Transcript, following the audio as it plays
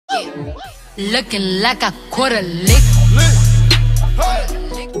Looking like a quarter lick.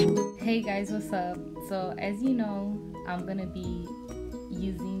 Hey guys, what's up? So as you know, I'm gonna be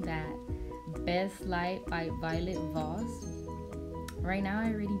using that Best Light by violetvoss. Right now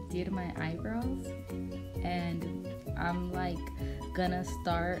I already did my eyebrows and I'm like gonna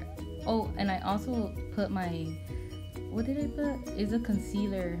start. Oh, and I also put my, what did I put? It's a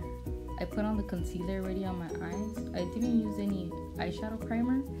concealer. I put on the concealer already on my eyes. I didn't use any eyeshadow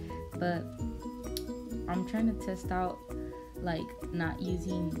primer, but I'm trying to test out like not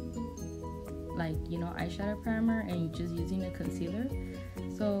using like, you know, eyeshadow primer and just using a concealer.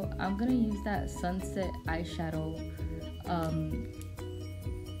 So I'm gonna use that sunset eyeshadow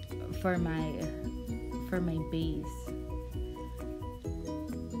for my base.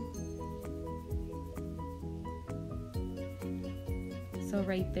 So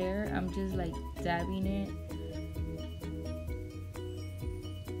right there, I'm just like dabbing it.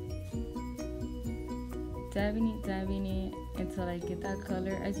 Dabbing it until I get that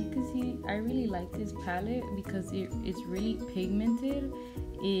color. As you can see, I really like this palette because it's really pigmented.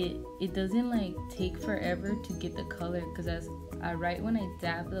 It doesn't like take forever to get the color, because as right when I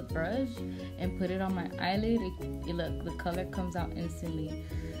dab the brush and put it on my eyelid, look, the color comes out instantly.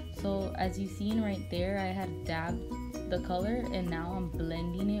 So as you seen right there, I had dabbed the color and now I'm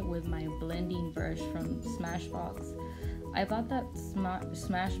blending it with my blending brush from Smashbox. I bought that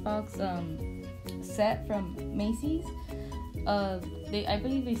Smashbox set from Macy's. I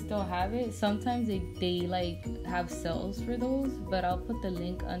believe they still have it. Sometimes they like have sales for those, but I'll put the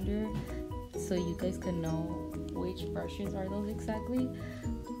link under so you guys can know which brushes are those exactly.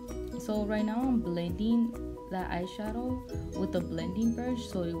 So right now I'm blending that eyeshadow with the blending brush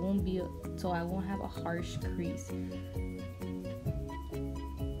so I won't have a harsh crease.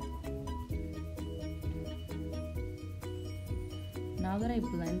 Now that I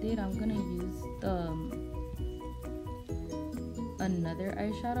blended, I'm gonna use another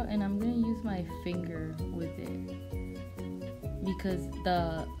eyeshadow, and I'm gonna use my finger with it because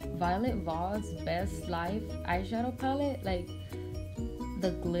the violetvoss Best Life eyeshadow palette, like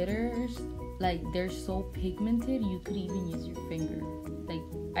the glitters, like they're so pigmented you could even use your finger. Like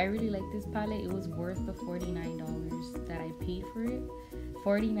I really like this palette. It was worth the $49 that I paid for it.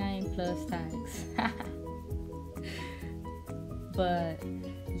 49 plus tax. But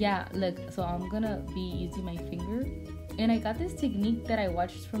yeah, look, so I'm gonna be using my finger, and I got this technique that I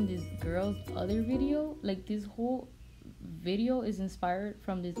watched from this girl's other video. Like this whole video is inspired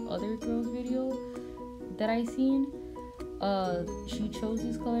from this other girl's video that I seen. She chose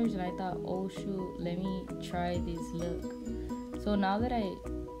these colors and I thought, oh shoot, let me try this look. So now that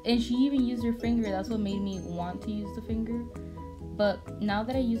and she even used her finger, that's what made me want to use the finger. But now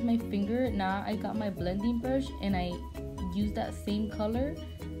that I use my finger, now I got my blending brush and I used that same color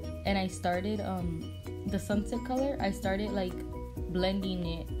and I started the sunset color. I started like blending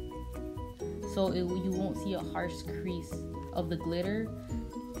it so you won't see a harsh crease of the glitter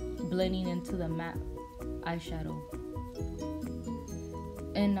blending into the matte eyeshadow.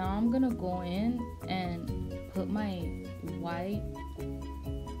 And now I'm gonna go in and put my white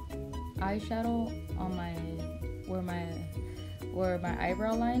eyeshadow on where my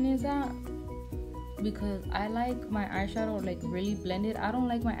eyebrow line is at, because I like my eyeshadow like really blended. I don't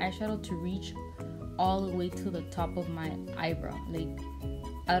like my eyeshadow to reach all the way to the top of my eyebrow. Like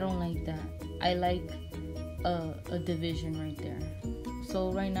I don't like that. I like a division right there. So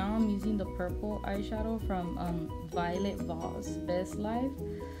right now I'm using the purple eyeshadow from violetvoss Best Life.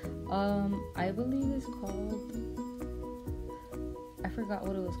 I believe it's called, I forgot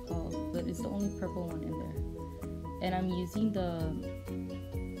what it was called, but it's the only purple one in there. And I'm using the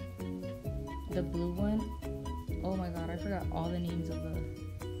blue one. Oh my god, I forgot all the names of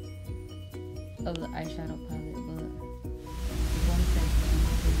the eyeshadow palette, but one second.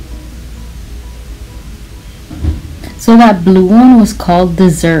 So that blue one was called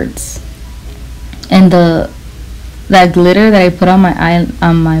Desserts, and that glitter that I put on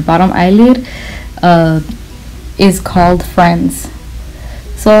my bottom eyelid is called Friends.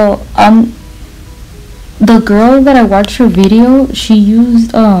 So the girl that I watched her video, she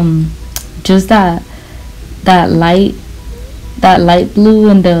used just that light blue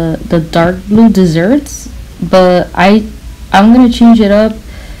and the dark blue Desserts, but I'm gonna change it up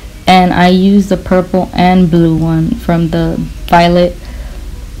and I use the purple and blue one from the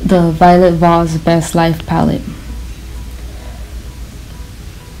violetvoss Best Life palette.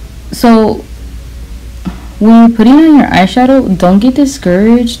 So when you're putting on your eyeshadow, don't get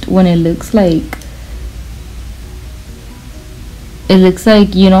discouraged when it looks like it looks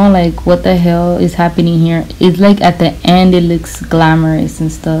like, you know, like what the hell is happening here. It's like at the end it looks glamorous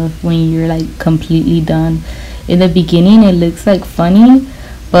and stuff when you're like completely done. In the beginning it looks like funny,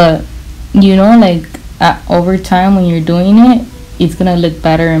 but you know, like over time when you're doing it, it's gonna look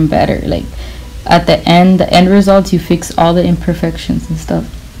better and better. Like at the end results, you fix all the imperfections and stuff.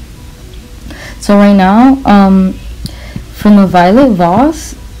 So right now, from the Violet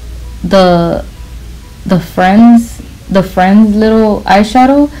Voss, the friends little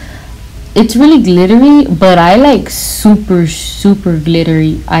eyeshadow, it's really glittery, but I like super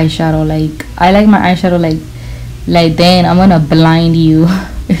glittery eyeshadow. Like I like my eyeshadow like then I'm gonna blind you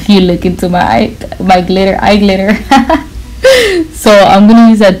if you look into my glitter eye glitter. So I'm gonna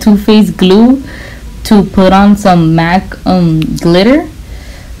use that Too Faced glue to put on some MAC glitter.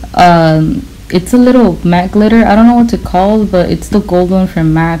 It's a little MAC glitter. I don't know what to call, but it's the gold one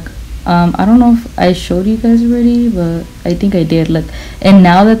from MAC. I don't know if I showed you guys already, but I think I did. Look, and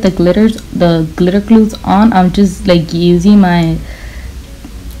now that the glitter glue's on, I'm just like using my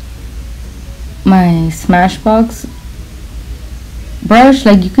Smashbox brush.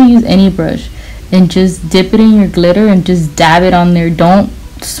 Like you could use any brush and just dip it in your glitter and just dab it on there. Don't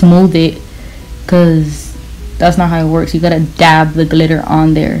smooth it, because that's not how it works. You gotta dab the glitter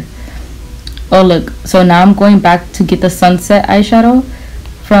on there. Oh look, so now I'm going back to get the Sunset eyeshadow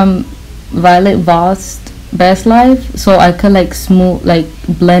from violetvossbestlife, so I could like smooth, like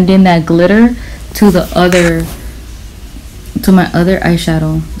blend in that glitter to my other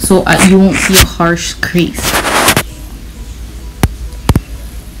eyeshadow, so you won't see a harsh crease.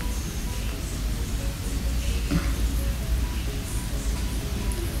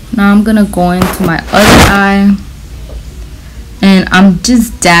 Now I'm gonna go into my other eye, and I'm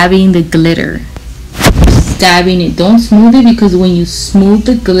just dabbing the glitter. Just dabbing it. Don't smooth it, because when you smooth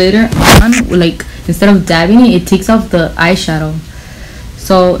the glitter on, like instead of dabbing it, it takes off the eyeshadow.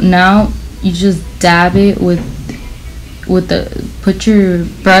 So now you just dab it put your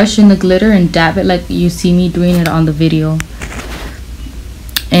brush in the glitter and dab it like you see me doing it on the video.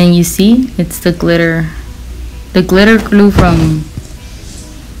 And you see, it's the glitter glue from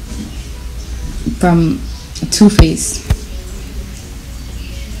Too Faced.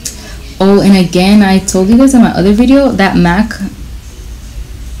 Oh, and again, I told you guys in my other video that MAC.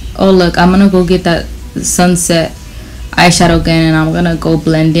 Oh look, I'm gonna go get that Sunset eyeshadow again, and I'm gonna go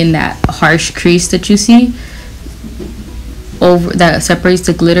blend in that harsh crease that you see over that separates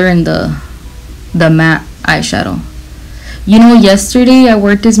the glitter and the matte eyeshadow. You know, yesterday I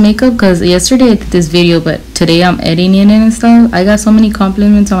worked this makeup, because yesterday I did this video, but today I'm editing it and stuff. I got so many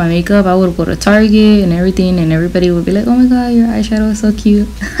compliments on my makeup. I would go to Target and everything, and everybody would be like, oh my god, your eyeshadow is so cute.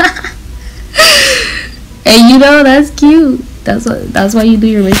 And you know, that's cute. That's why you do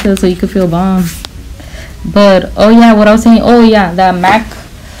your makeup, so you can feel bomb. But oh yeah, what I was saying, oh yeah, that MAC.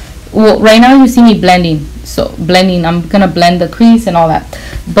 Well, right now you see me blending, so blending, I'm gonna blend the crease and all that.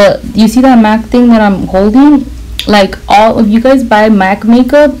 But you see that MAC thing that I'm holding? Like, all of you guys buy MAC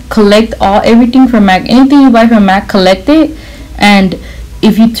makeup, collect everything from MAC. Anything you buy from MAC, collect it, and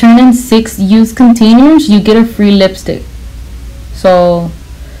if you turn in 6 used containers, you get a free lipstick. So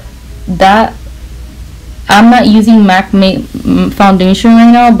that, I'm not using MAC foundation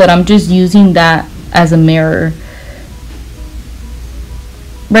right now, but I'm just using that as a mirror.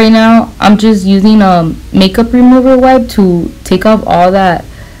 Right now, I'm just using a makeup remover wipe to take off all that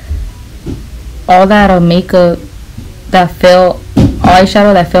makeup that fell,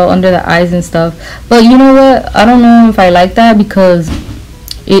 eyeshadow that fell under the eyes and stuff. But you know what? I don't know if I like that, because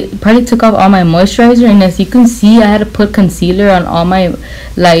it probably took off all my moisturizer, and as you can see, I had to put concealer on all my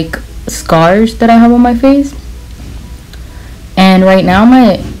like scars that I have on my face. And right now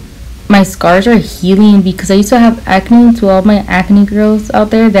my scars are healing, because I used to have acne. To all my acne girls out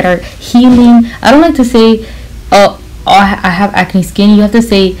there that are healing, I don't like to say I have acne skin. You have to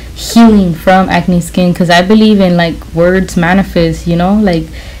say healing from acne skin, because I believe in like words manifest, you know. Like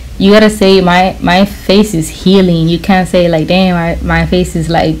you gotta say my face is healing. You can't say like, damn, my face is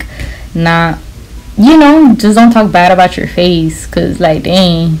like not, you know. Just don't talk bad about your face, because like,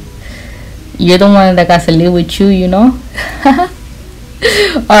 dang, you're the one that got to live with you, you know.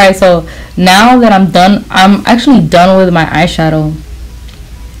 Alright, so now that I'm done, I'm actually done with my eyeshadow.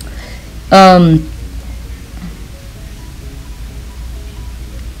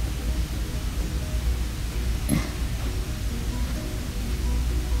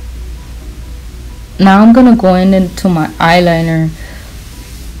 Now I'm gonna go into my eyeliner.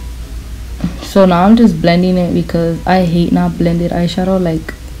 So now I'm just blending it, because I hate not blended eyeshadow.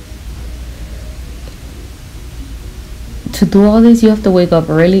 Like, to do all this, you have to wake up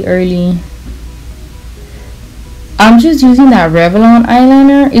really early. I'm just using that Revlon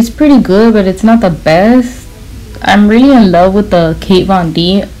eyeliner. It's pretty good, but it's not the best. I'm really in love with the Kate Von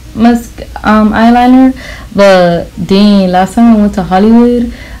D eyeliner, but dang, last time I went to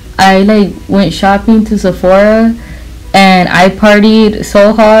Hollywood, I like went shopping to Sephora, and I partied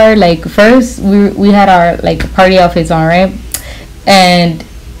so hard. Like first we had our like party outfits on, right? And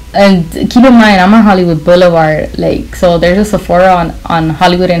keep in mind, I'm on Hollywood Boulevard, like, so there's a Sephora on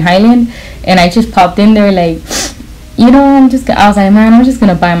Hollywood and Highland, and I just popped in there like, you know, I was like, man, I'm just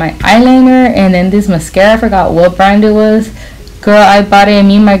gonna buy my eyeliner and then this mascara. I forgot what brand it was. Girl, I bought it and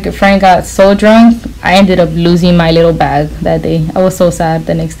me and my friend got so drunk, I ended up losing my little bag that day. I was so sad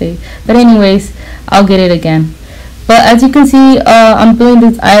the next day. But anyways, I'll get it again. But as you can see, I'm doing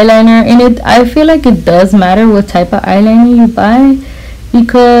this eyeliner, and I feel like it does matter what type of eyeliner you buy,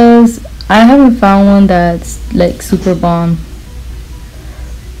 because I haven't found one that's like super bomb.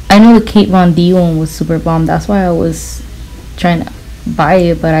 I know the Kate Von D one was super bomb. That's why I was trying to buy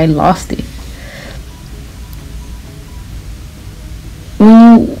it, but I lost it.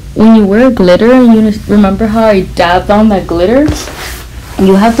 When you wear glitter, and you remember how I dabbed on that glitter,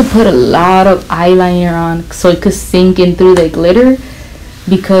 you have to put a lot of eyeliner on so it could sink in through the glitter,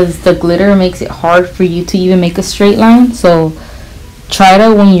 because the glitter makes it hard for you to even make a straight line. So try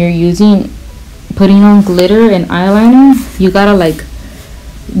to, when you're putting on glitter and eyeliner, you gotta like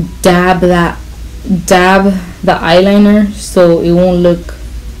dab the eyeliner so it won't look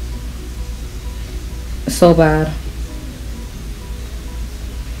so bad.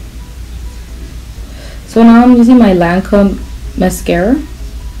 So now I'm using my Lancome mascara.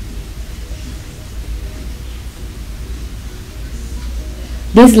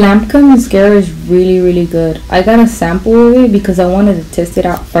 This Lancome mascara is really good. I got a sample of it because I wanted to test it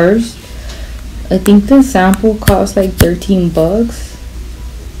out first. I think the sample cost like 13 bucks.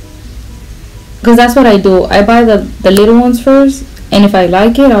 Because that's what I do. I buy the little ones first, and if I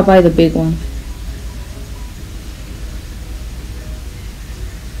like it, I'll buy the big one.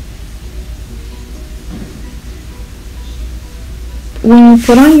 When you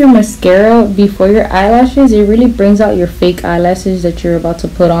put on your mascara before your eyelashes, it really brings out your fake eyelashes that you're about to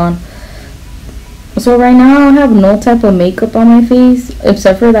put on. So right now I have no type of makeup on my face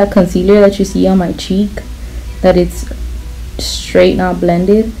except for that concealer that you see on my cheek, that it's straight, not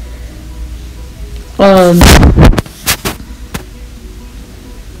blended.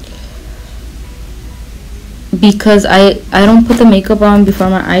 Because I don't put the makeup on before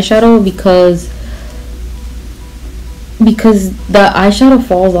my eyeshadow, because the eyeshadow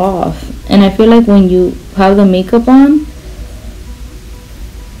falls off, and I feel like when you have the makeup on,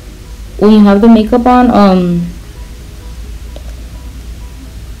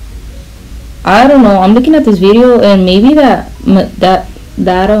 I don't know, I'm looking at this video and maybe that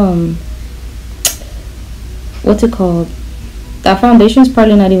what's it called, that foundation is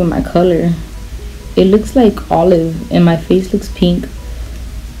probably not even my color. It looks like olive and my face looks pink.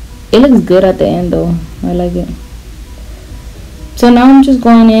 It looks good at the end though. I like it. So now I'm just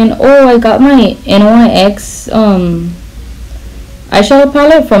going in. Oh, I got my NYX eyeshadow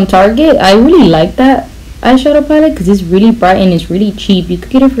palette from Target. I really like that eyeshadow palette because it's really bright and it's really cheap. You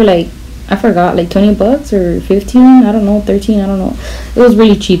could get it for like, I forgot, like 20 bucks or 15, I don't know, 13, I don't know. It was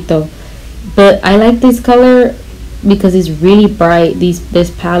really cheap though. But I like this color because it's really bright.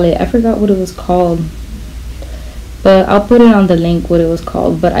 This palette, I forgot what it was called, but I'll put it on the link what it was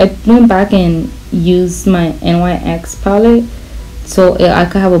called. But I went back and used my NYX palette so I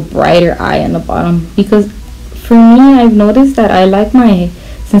could have a brighter eye on the bottom, because for me, I've noticed that I like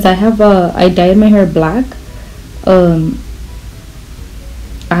since I dyed my hair black,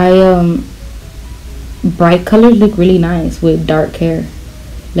 bright colors look really nice with dark hair,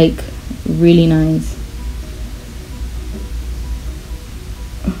 like really nice.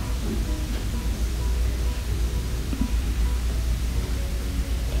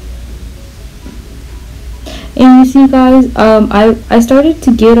 And you see guys, I started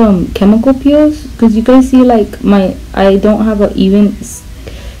to get chemical peels, because you guys see like I don't have an even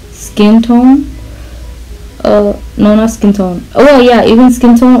skin tone. No, not skin tone. Oh well, yeah, even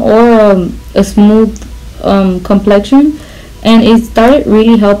skin tone or a smooth complexion, and it started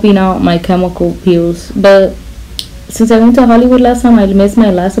really helping out my chemical peels. But since I went to Hollywood last time, I missed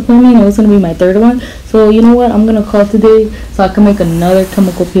my last appointment. It was gonna be my third one. So you know what? I'm gonna call today so I can make another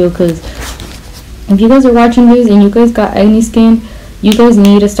chemical peel, because if you guys are watching this and you guys got acne skin, you guys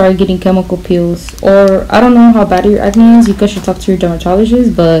need to start getting chemical peels. Or I don't know how bad your acne is, you guys should talk to your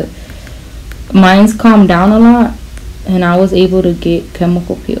dermatologist, but mine's calmed down a lot and I was able to get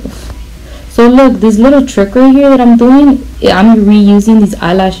chemical peels. So look, this little trick right here that I'm doing, I'm reusing these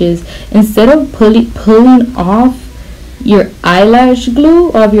eyelashes. Instead of pulling off your eyelash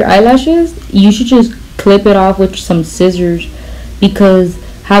glue of your eyelashes, you should just clip it off with some scissors, because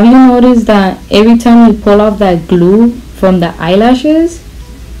have you noticed that every time you pull off that glue from the eyelashes,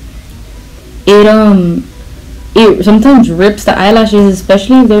 it sometimes rips the eyelashes,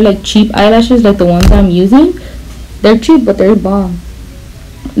 especially if they're like cheap eyelashes like the ones I'm using. They're cheap, but they're bomb.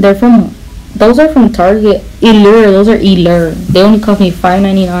 Those are from Target. Those are Allure. They only cost me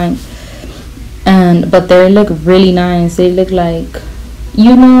 $5.99, but they look really nice. They look like,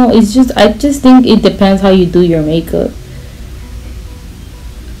 I just think it depends how you do your makeup.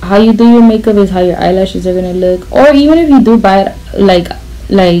 How you do your makeup is how your eyelashes are gonna look. Or even if you do buy it,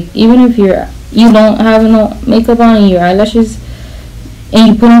 even if you don't have no makeup on and your eyelashes, and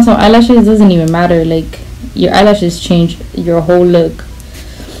you put on some eyelashes, it doesn't even matter. Like, your eyelashes change your whole look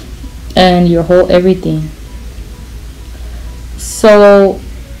and your whole everything. So,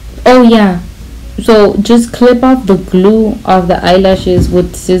 oh yeah, so just clip off the glue of the eyelashes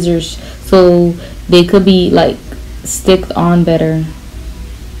with scissors so they could be like sticked on better.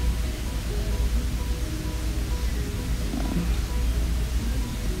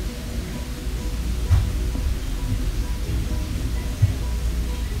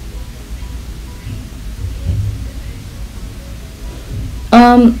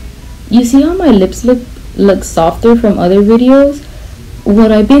 You see how my lips look softer from other videos?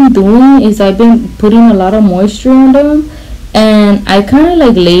 What I've been doing is I've been putting a lot of moisture on them, and I kind of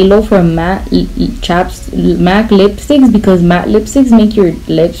like lay low for matte lipsticks, because matte lipsticks make your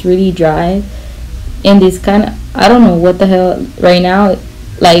lips really dry. And this kind of, I don't know what the hell right now,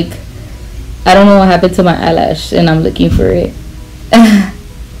 like, I don't know what happened to my eyelash and I'm looking for it.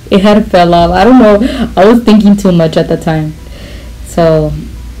 It had fell off. I don't know, I was thinking too much at the time, so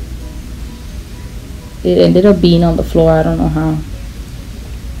it ended up being on the floor. I don't know how.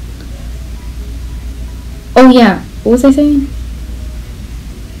 Oh yeah, what was I saying?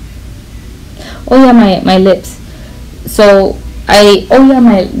 Oh yeah, my lips. So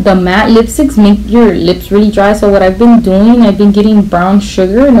the matte lipsticks make your lips really dry. So what I've been doing, I've been getting brown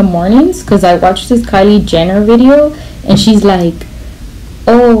sugar in the mornings, because I watched this Kylie Jenner video, and she's like,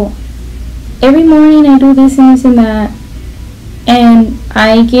 oh, every morning I do this and this and that, and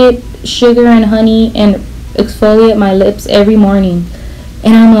I get sugar and honey and exfoliate my lips every morning.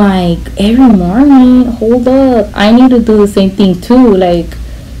 And I'm like, every morning? Hold up, I need to do the same thing too. Like,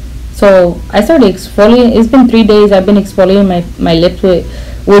 so I started exfoliating. It's been 3 days I've been exfoliating my lips with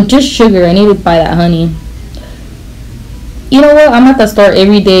just sugar. I need to buy that honey. You know what, I'm at the store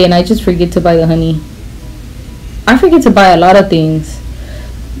every day and I just forget to buy the honey. I forget to buy a lot of things,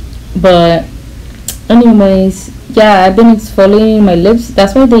 but anyways, yeah, I've been exfoliating my lips.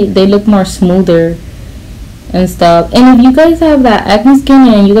 That's why they look more smoother and stuff. And if you guys have that acne skin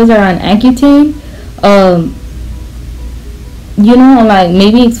and you guys are on Accutane, like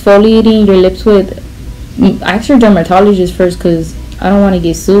maybe exfoliating your lips with, ask your dermatologist first, because I don't want to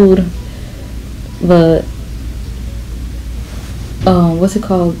get sued. But what's it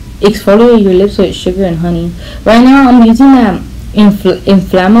called? Exfoliate your lips with sugar and honey. Right now I'm using that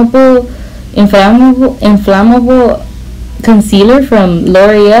inflammable concealer from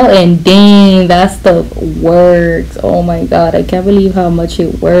L'Oreal, and dang, that stuff works. Oh my god, I can't believe how much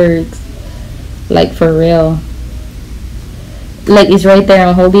it works. Like, for real. Like, it's right there,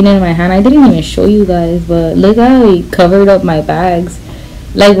 I'm holding it in my hand. I didn't even show you guys, but look how it covered up my bags.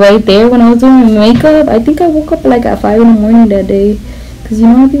 Like, right there when I was doing my makeup. I think I woke up like at 5 in the morning that day, because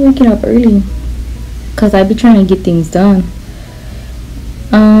I'll be waking up early, because I be trying to get things done.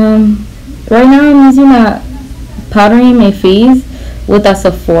 Right now I'm using that powdering my face with that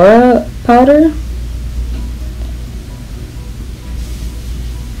Sephora powder.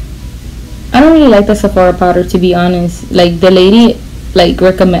 I don't really like the Sephora powder, to be honest. Like, the lady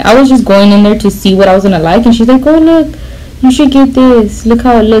recommend. I was just going in there to see what I was gonna like, and she's like, oh look, you should get this, look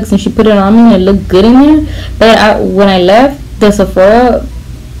how it looks. And she put it on me and it looked good in there. But when I left, the Sephora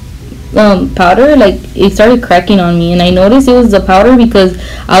powder, like, it started cracking on me, and I noticed it was the powder because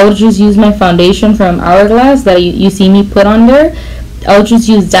I would just use my foundation from Hourglass that you see me put on there. I would just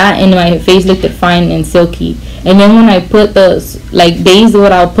use that, and my face looked fine and silky. And then when I put days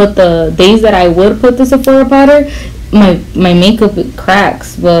that I would put the Sephora powder, my makeup, it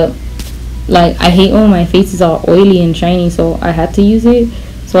cracks. But like, I hate when my face is all oily and shiny, so I had to use it.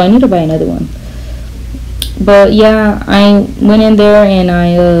 So I need to buy another one. But yeah, I went in there and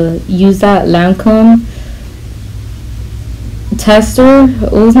I used that Lancome tester.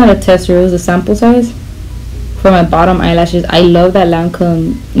 It was not a tester, it was a sample size for my bottom eyelashes. I love that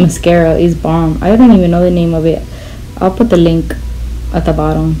Lancome mascara. It's bomb. I don't even know the name of it. I'll put the link at the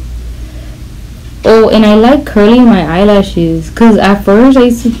bottom. Oh, and I like curling my eyelashes, because at first I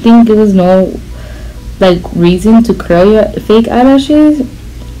used to think it was no like reason to curl your fake eyelashes.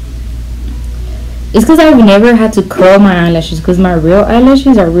 It's because I've never had to curl my eyelashes, because my real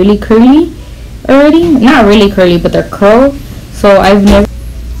eyelashes are really curly already. Not really curly, but they're curled. So I've never,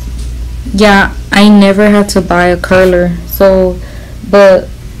 yeah, I never had to buy a curler. So, but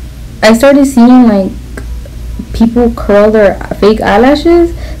I started seeing like people curl their fake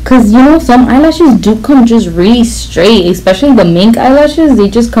eyelashes, because you know some eyelashes do come just really straight, especially the mink eyelashes. They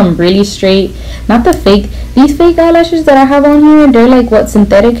just come really straight. Not the fake. These fake eyelashes that I have on here, they're like what,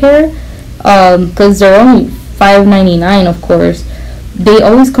 synthetic hair, because they're only $5.99, of course. They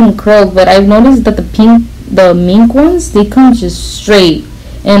always come curled, but I've noticed that the mink ones, they come just straight.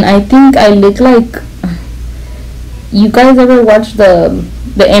 And I think I look like, you guys ever watch the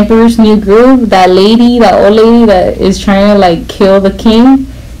Emperor's New Groove? That old lady that is trying to like kill the king.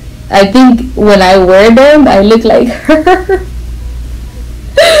 I think when I wear them, I look like her.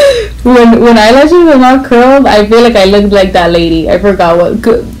 when eyelashes are not curled, I feel like I look like that lady. I forgot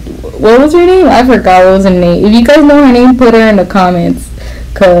what was her name? I forgot what was her name. If you guys know her name, put her in the comments,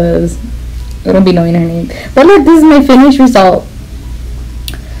 cause I don't be knowing her name. But look, this is my finished result.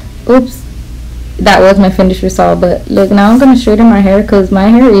 Oops, that was my finished result. But look, now I'm gonna straighten my hair, because my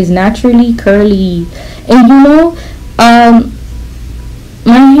hair is naturally curly, and you know,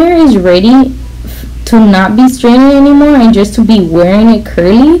 my hair is ready to not be straightened anymore and just to be wearing it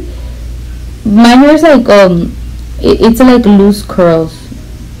curly. My hair is like it's like loose curls.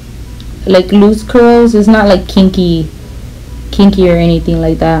 Like loose curls. It's not like kinky or anything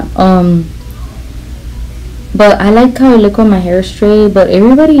like that. But I like how I look with my hair straight. But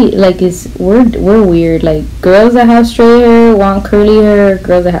everybody like we're weird. Like girls that have straight hair want curly hair.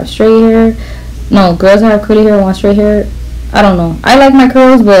 Girls that have straight hair, no, girls that have curly hair want straight hair. I don't know. I like my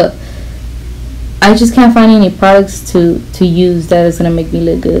curls, but I just can't find any products to use that is gonna make me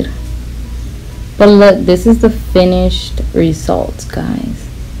look good. But look, this is the finished result, guys.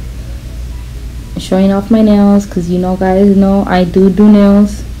 Showing off my nails, because you know, guys know I do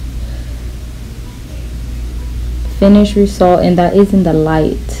nails. Finished result, and that is in the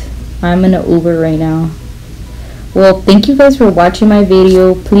light. I'm in an Uber right now. Well, thank you guys for watching my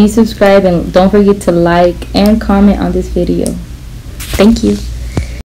video. Please subscribe and don't forget to like and comment on this video. Thank you.